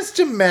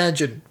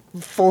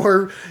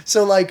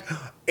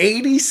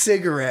 80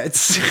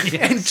 cigarettes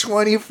and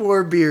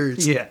 24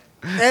 beers. Yeah.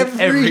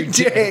 Every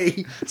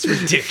day. It's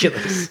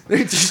ridiculous.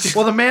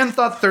 Well, the man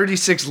thought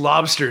 36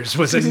 lobsters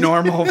was a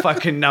normal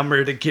fucking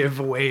number to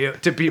give away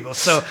to people,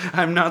 so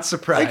I'm not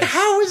surprised. Like,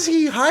 how is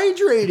he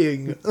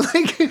hydrating?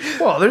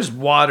 Well, there's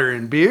water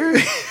and beer.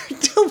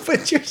 No,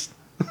 but just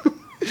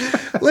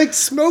like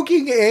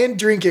smoking and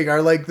drinking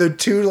are like the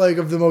two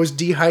of the most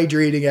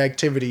dehydrating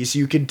activities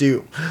you can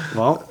do.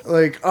 Well,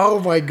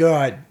 oh my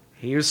God.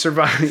 He was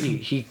surviving.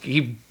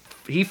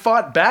 He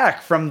fought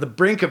back from the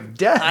brink of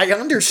death. I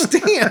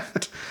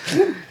understand.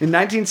 In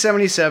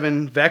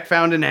 1977, Veeck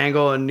found an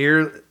angle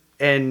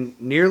and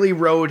nearly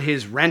rode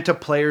his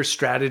rent-a-player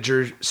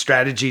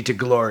strategy to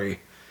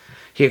glory.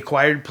 He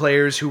acquired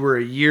players who were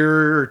a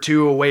year or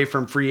two away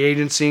from free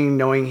agency,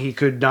 knowing he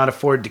could not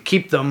afford to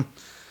keep them.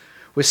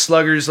 With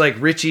sluggers like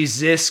Richie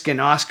Zisk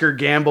and Oscar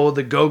Gamble,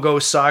 the Go-Go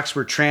Sox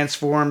were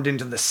transformed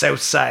into the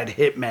Southside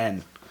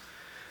Hitmen.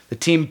 The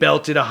team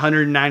belted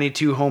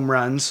 192 home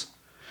runs,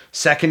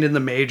 second in the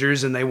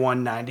majors, and they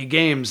won 90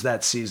 games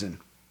that season.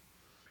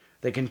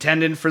 They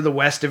contended for the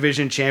West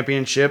Division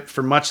Championship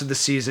for much of the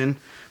season,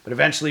 but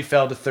eventually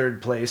fell to third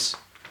place.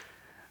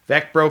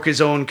 Veeck broke his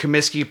own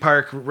Comiskey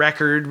Park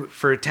record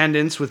for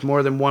attendance with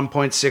more than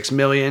 1.6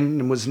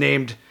 million and was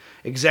named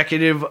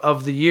Executive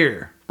of the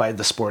Year by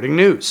the Sporting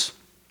News.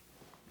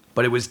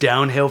 But it was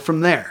downhill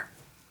from there.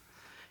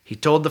 He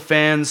told the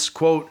fans,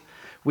 quote,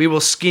 "We will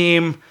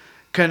scheme,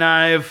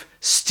 connive,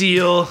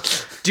 steal,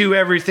 do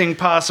everything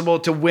possible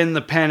to win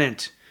the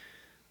pennant,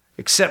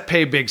 except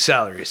pay big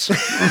salaries."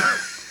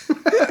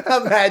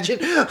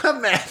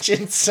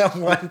 Imagine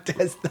someone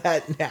does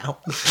that now.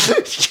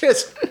 I'm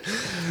just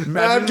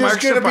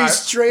Mark gonna be Shapiro.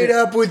 straight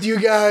up with you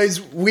guys.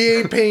 We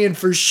ain't paying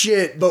for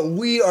shit, but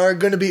we are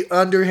gonna be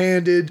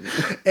underhanded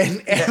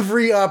and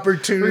every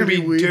opportunity We're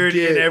going to we be dirty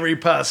get. in every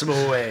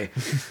possible way.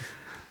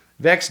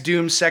 Veeck's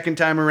doom's second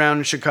time around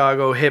in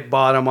Chicago hit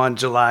bottom on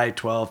July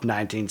 12,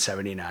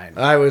 1979.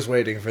 I was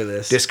waiting for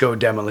this. Disco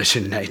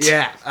Demolition Night.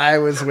 Yeah, I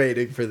was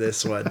waiting for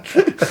this one.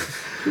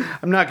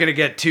 I'm not going to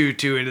get too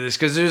into this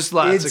because there's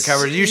lots of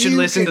coverage. You should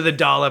listen to the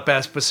Dollop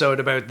episode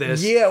about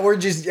this. Yeah,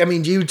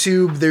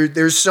 YouTube,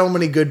 there's so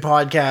many good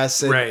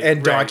podcasts and,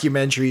 Right.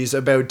 documentaries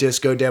about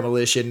Disco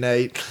Demolition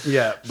Night.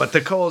 Yeah, but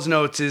the Coles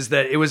notes is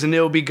that it was an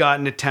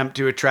ill-begotten attempt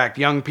to attract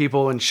young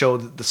people and show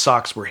that the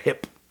Sox were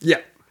hip. Yeah.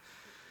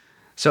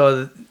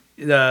 So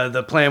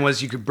the plan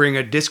was you could bring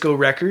a disco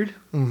record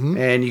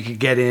and you could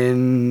get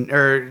in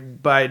or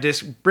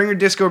bring a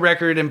disco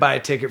record and buy a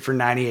ticket for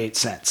 98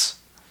 cents.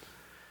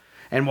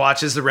 And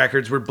watch as the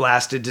records were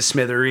blasted to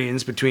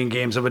smithereens between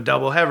games of a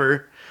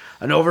doubleheader.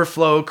 An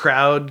overflow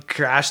crowd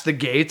crashed the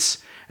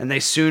gates and they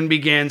soon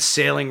began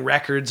sailing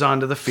records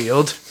onto the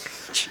field.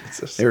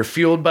 Jesus. They were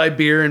fueled by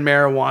beer and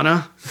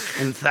marijuana,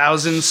 and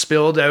thousands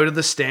spilled out of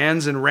the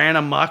stands and ran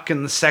amok,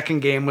 and the second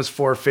game was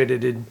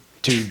forfeited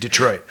to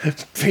Detroit.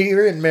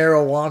 Beer and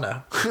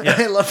marijuana. Yeah.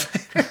 I love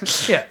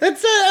it. Yeah.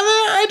 That's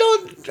I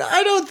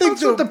don't think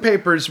That's what the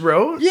papers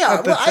wrote. Yeah,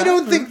 at the well, I time.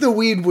 don't think the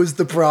weed was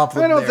the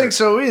problem. I don't there. think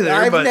so either,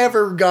 I've but-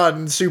 never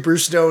gotten super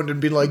stoned and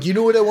been like, you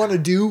know what I want to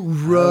do? I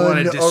Run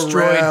want to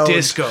destroy around.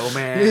 disco,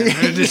 man. I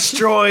wanna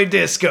destroy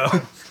disco.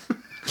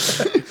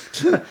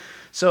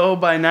 So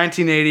by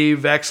 1980,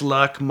 Veeck's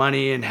luck,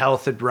 money, and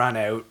health had run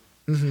out.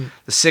 The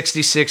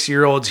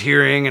 66-year-old's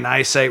hearing and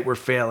eyesight were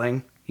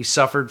failing. He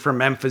suffered from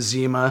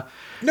emphysema.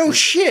 No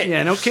shit.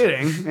 Yeah, no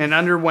kidding. And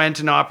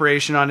underwent an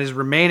operation on his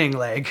remaining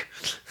leg.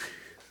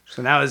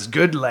 So now his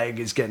good leg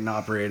is getting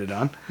operated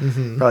on.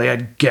 Probably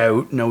had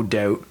gout, no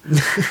doubt.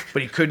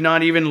 But he could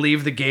not even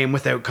leave the game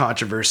without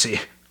controversy.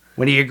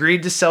 When he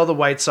agreed to sell the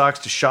White Sox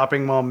to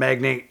shopping mall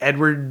magnate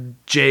Edward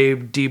J.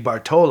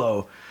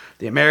 DiBartolo,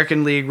 the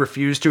American League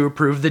refused to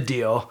approve the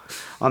deal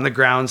on the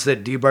grounds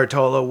that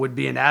DiBartolo would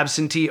be an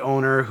absentee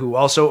owner who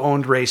also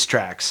owned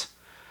racetracks.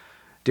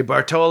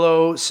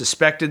 DiBartolo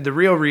suspected the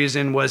real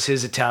reason was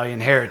his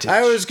Italian heritage.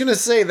 I was gonna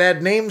say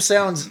that name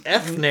sounds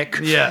ethnic.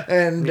 Yeah.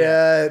 And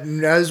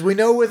as we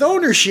know with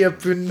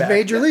ownership in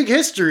Major League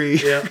history.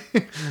 Yeah.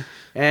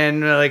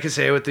 And like I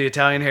say, with the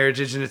Italian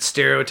heritage and its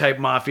stereotype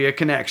mafia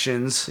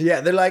connections.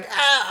 Yeah, they're like,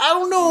 I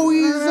don't know.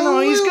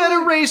 He's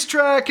got a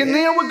racetrack, and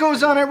you know what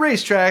goes on at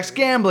racetracks?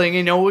 Gambling.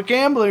 You know what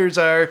gamblers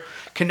are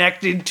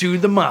connected to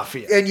the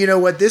mafia. And you know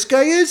what this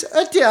guy is?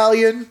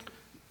 Italian.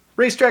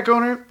 Racetrack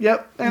owner,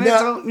 yep. And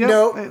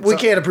We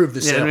can't approve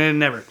this. Yeah,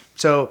 never.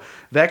 So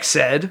Veeck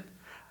said,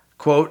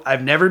 quote,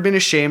 "I've never been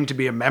ashamed to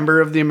be a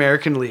member of the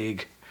American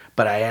League,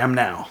 but I am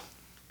now."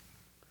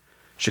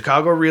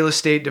 Chicago real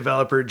estate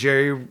developer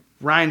Jerry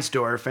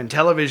Reinsdorf and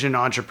television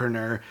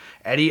entrepreneur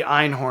Eddie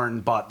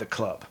Einhorn bought the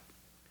club.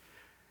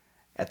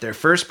 At their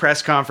first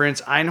press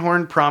conference,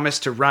 Einhorn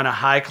promised to run a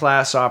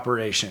high-class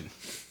operation.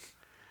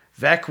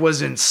 Veeck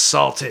was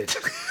insulted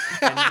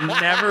and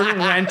never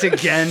went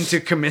again to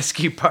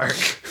Comiskey Park.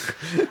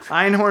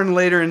 Einhorn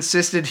later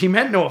insisted he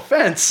meant no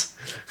offense,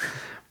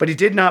 but he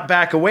did not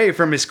back away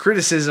from his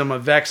criticism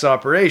of Veeck's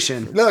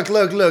operation.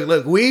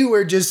 Look. We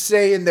were just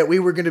saying that we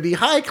were going to be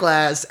high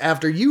class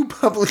after you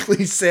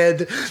publicly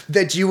said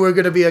that you were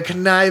going to be a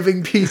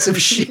conniving piece of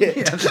shit.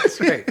 Yeah,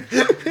 that's right.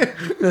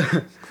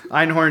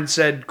 Einhorn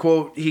said,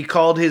 quote, "He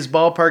called his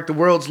ballpark the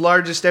world's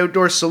largest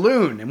outdoor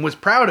saloon and was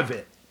proud of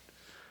it.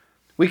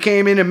 We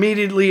came in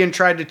immediately and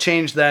tried to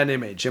change that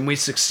image, and we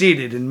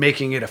succeeded in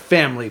making it a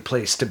family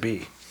place to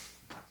be."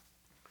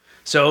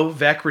 So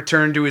Veeck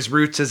returned to his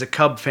roots as a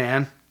Cub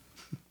fan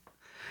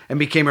and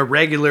became a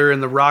regular in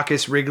the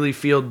raucous Wrigley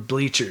Field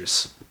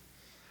bleachers.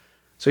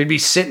 So he'd be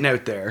sitting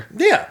out there,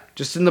 Yeah.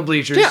 just in the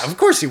bleachers, Yeah, of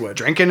course he would.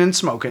 drinking and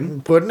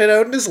smoking. Putting it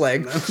out in his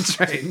leg. That's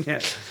right, yeah.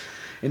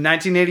 In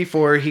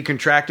 1984, he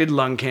contracted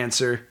lung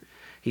cancer.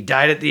 He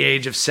died at the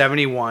age of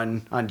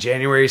 71 on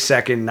January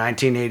 2nd,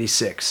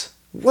 1986.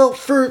 Well,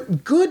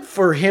 good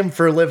for him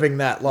for living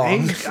that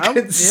long, Yeah.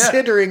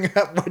 considering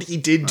what he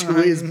did to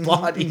his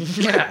body.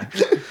 Yeah.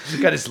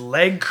 Got his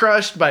leg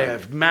crushed by a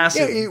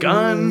massive He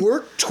gun.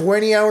 worked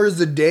 20 hours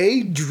a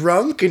day,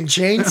 drunk and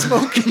chain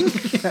smoking.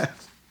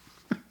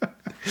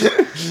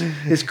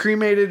 His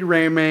cremated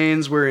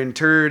remains were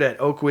interred at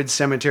Oakwood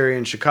Cemetery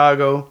in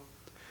Chicago,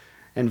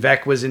 and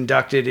Veeck was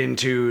inducted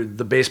into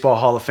the Baseball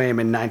Hall of Fame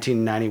in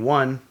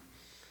 1991.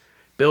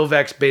 Bill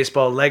Veeck's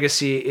baseball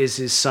legacy is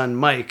his son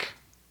Mike.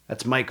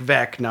 That's Mike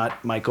Veeck,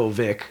 not Michael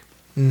Vick.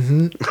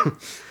 Mm-hmm.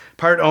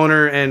 Part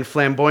owner and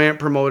flamboyant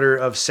promoter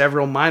of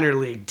several minor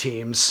league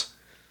teams.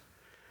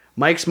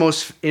 Mike's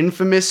most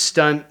infamous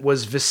stunt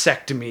was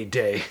Vasectomy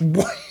Day.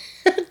 What?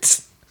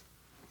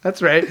 That's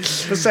right,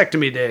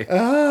 Vasectomy Day.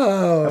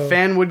 Oh. A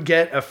fan would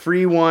get a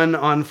free one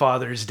on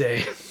Father's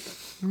Day.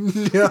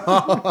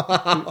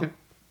 No.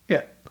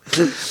 Yeah.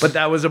 But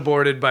that was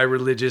aborted by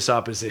religious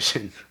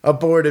opposition.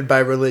 Aborted by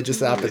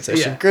religious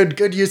opposition. Yeah.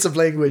 Good use of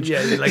language.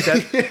 Yeah, you like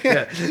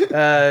that?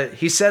 Yeah.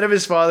 He said of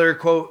his father,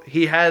 quote,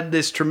 "He had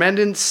this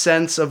tremendous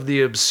sense of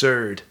the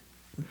absurd,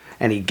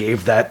 and he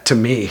gave that to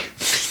me."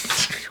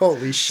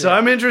 Holy shit. So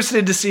I'm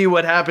interested to see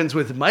what happens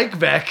with Mike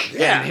Veeck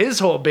and his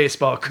whole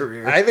baseball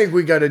career. I think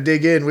we got to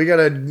dig in. We got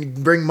to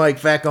bring Mike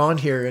Veeck on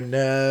here and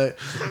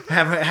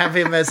have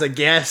him as a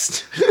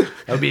guest.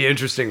 That'd be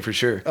interesting for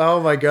sure.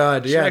 Oh my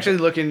God! Yeah, Yeah, actually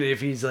looking if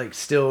he's like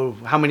still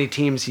how many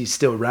teams he's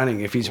still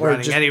running. If he's Or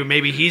running just- any,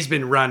 maybe he's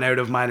been run out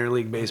of minor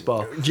league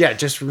baseball. yeah,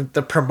 just with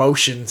the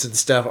promotions and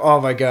stuff. Oh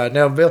my God!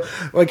 Now, Bill,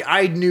 like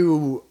I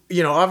knew,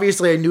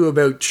 obviously I knew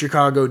about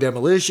Chicago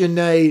Demolition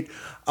Night.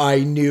 I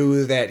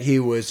knew that he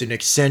was an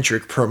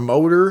eccentric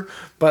promoter,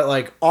 but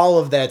like all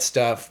of that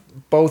stuff,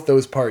 both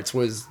those parts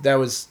was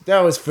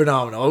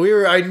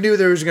phenomenal. I knew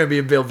there was going to be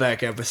a Bill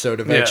Veeck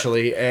episode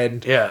eventually,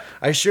 and Yeah.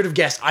 I should have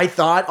guessed. I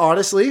thought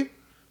honestly,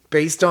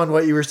 based on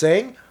what you were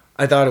saying,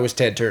 I thought it was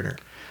Ted Turner.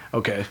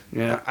 Okay,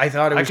 yeah, I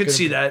thought it was I could gonna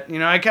see be- that.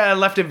 I kind of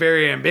left it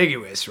very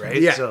ambiguous,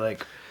 right? Yeah. So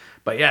like,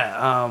 but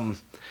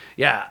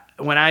yeah.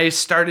 When I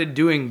started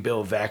doing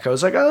Bill Veeck, I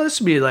was like, oh, this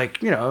would be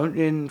like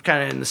in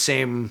kind of in the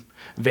same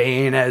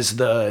vein as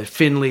the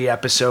Finley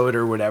episode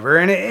or whatever,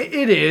 and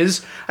it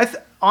is.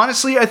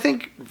 Honestly, I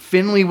think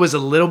Finley was a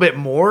little bit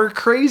more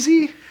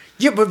crazy.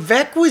 Yeah, but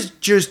Veeck was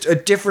just a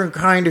different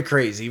kind of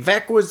crazy.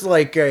 Veeck was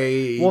like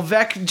a... Well,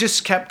 Veeck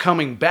just kept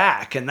coming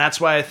back, and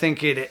that's why I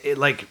think it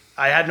like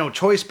I had no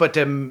choice but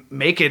to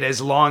make it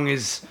as long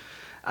as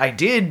I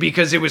did,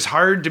 because it was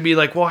hard to be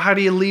like, well, how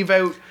do you leave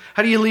out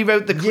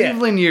the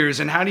Cleveland years,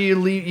 and how do you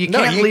leave? You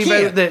can't leave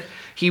out that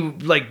he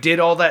like did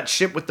all that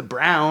shit with the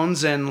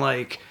Browns and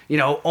like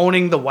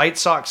owning the White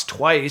Sox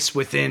twice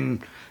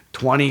within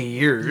 20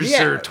 years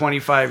or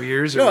 25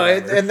 years. Or No,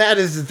 whatever. and that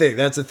is the thing.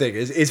 That's the thing.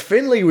 Is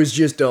Finley was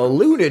just a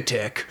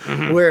lunatic,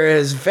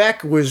 whereas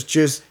Veeck was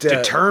just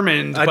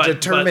determined, a but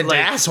determined like,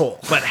 asshole,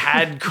 but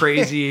had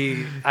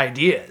crazy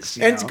ideas.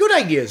 and it's good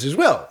ideas as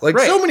well. Like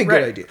Right, so many good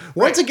right, ideas.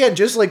 Once again,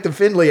 just like the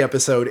Finley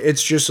episode,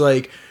 it's just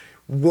like,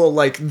 well,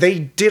 like they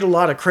did a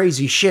lot of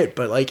crazy shit,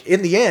 but like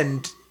in the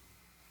end,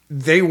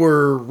 they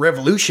were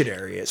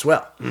revolutionary as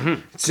well.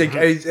 It's like,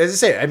 as I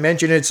say, I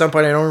mentioned it at some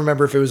point. I don't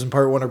remember if it was in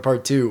part 1 or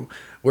part 2.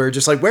 Where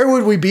just like, where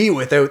would we be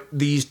without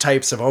these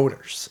types of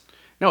owners?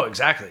 No,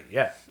 exactly.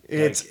 Yeah.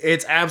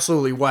 It's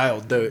absolutely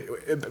wild,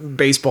 the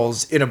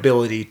baseball's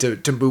inability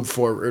to move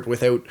forward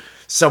without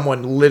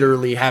someone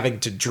literally having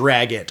to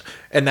drag it,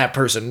 and that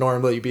person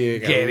normally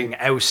being Getting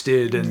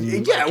ousted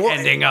and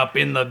ending up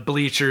in the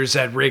bleachers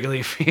at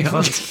Wrigley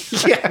Field.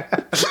 yeah.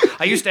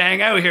 I used to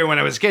hang out here when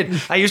I was a kid.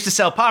 I used to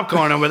sell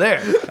popcorn over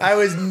there. I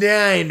was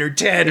 9 or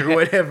 10 or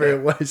whatever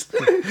it was.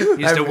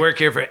 Used to work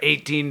here for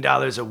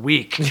 $18 a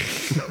week.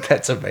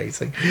 That's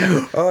amazing.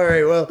 All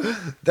right, well,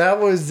 that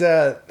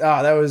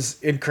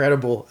was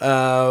incredible.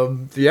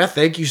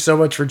 Thank you so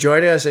much for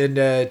joining us,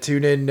 and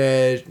tune in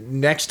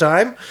next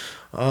time.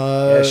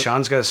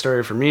 Sean's got a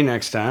story for me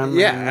next time.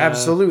 Yeah, and,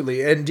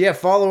 absolutely. And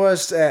follow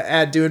us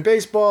at Doing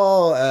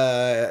Baseball,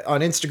 on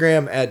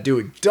Instagram at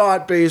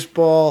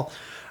doing.baseball.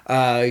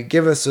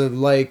 Give us a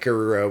like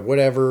or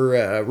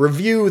whatever,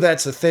 review,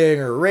 that's a thing,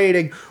 or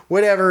rating,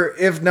 whatever.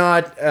 If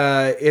not,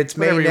 it's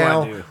May Whatever you now.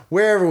 wanna do.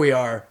 Wherever we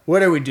are,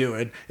 what are we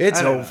doing? It's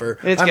I don't know. over.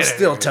 It's I'm getting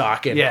still over.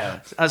 talking.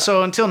 Yeah.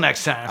 So until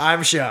next time.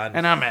 I'm Sean.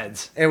 And I'm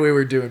Eds. And we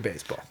were doing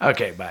baseball.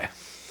 Okay, bye.